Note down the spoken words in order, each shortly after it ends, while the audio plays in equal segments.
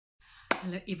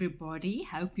Hello everybody,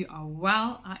 hope you are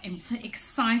well. I am so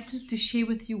excited to share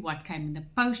with you what came in the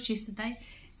post yesterday.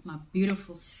 It's my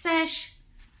beautiful sash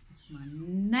with my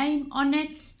name on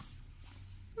it.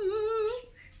 I'm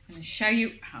going to show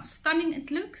you how stunning it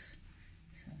looks.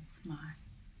 So it's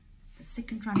the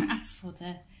second runner up for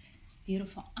the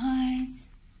beautiful eyes.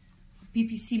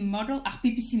 PPC model,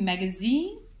 PPC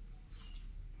magazine.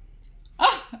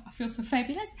 Oh, I feel so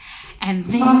fabulous. And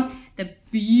then the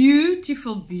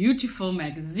beautiful, beautiful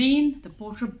magazine, the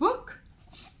portrait book.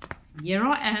 Here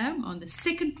I am on the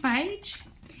second page.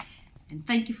 And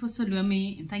thank you for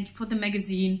Salome and thank you for the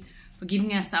magazine for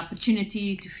giving us the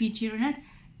opportunity to feature in it.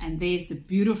 And there's the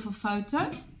beautiful photo.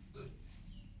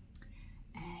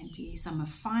 And yes, I'm a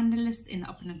finalist in the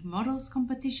Open Models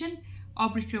competition.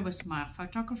 Aubrey was my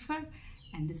photographer.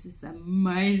 And this is the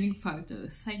amazing photo.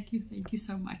 Thank you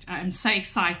so much. I am so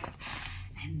excited.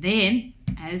 And then,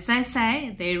 as they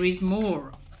say, there is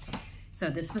more. So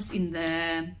this was in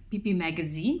the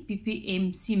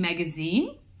PPMC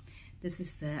magazine. This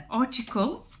is the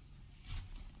article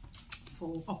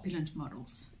for opulent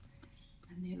models.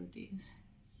 And there it is.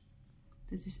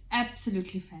 This is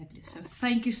absolutely fabulous. So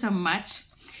thank you so much.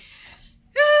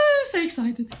 So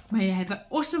excited. May you have an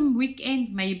awesome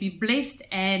weekend. May you be blessed.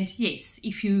 And yes,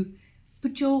 if you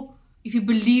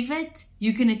believe it,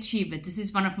 you can achieve it. This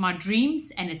is one of my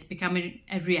dreams and it's becoming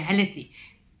a reality.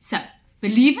 So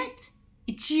believe it,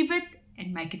 achieve it,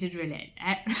 and make it a reality.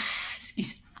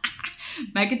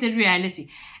 Make it a reality.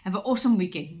 Have an awesome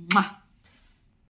weekend. Mwah.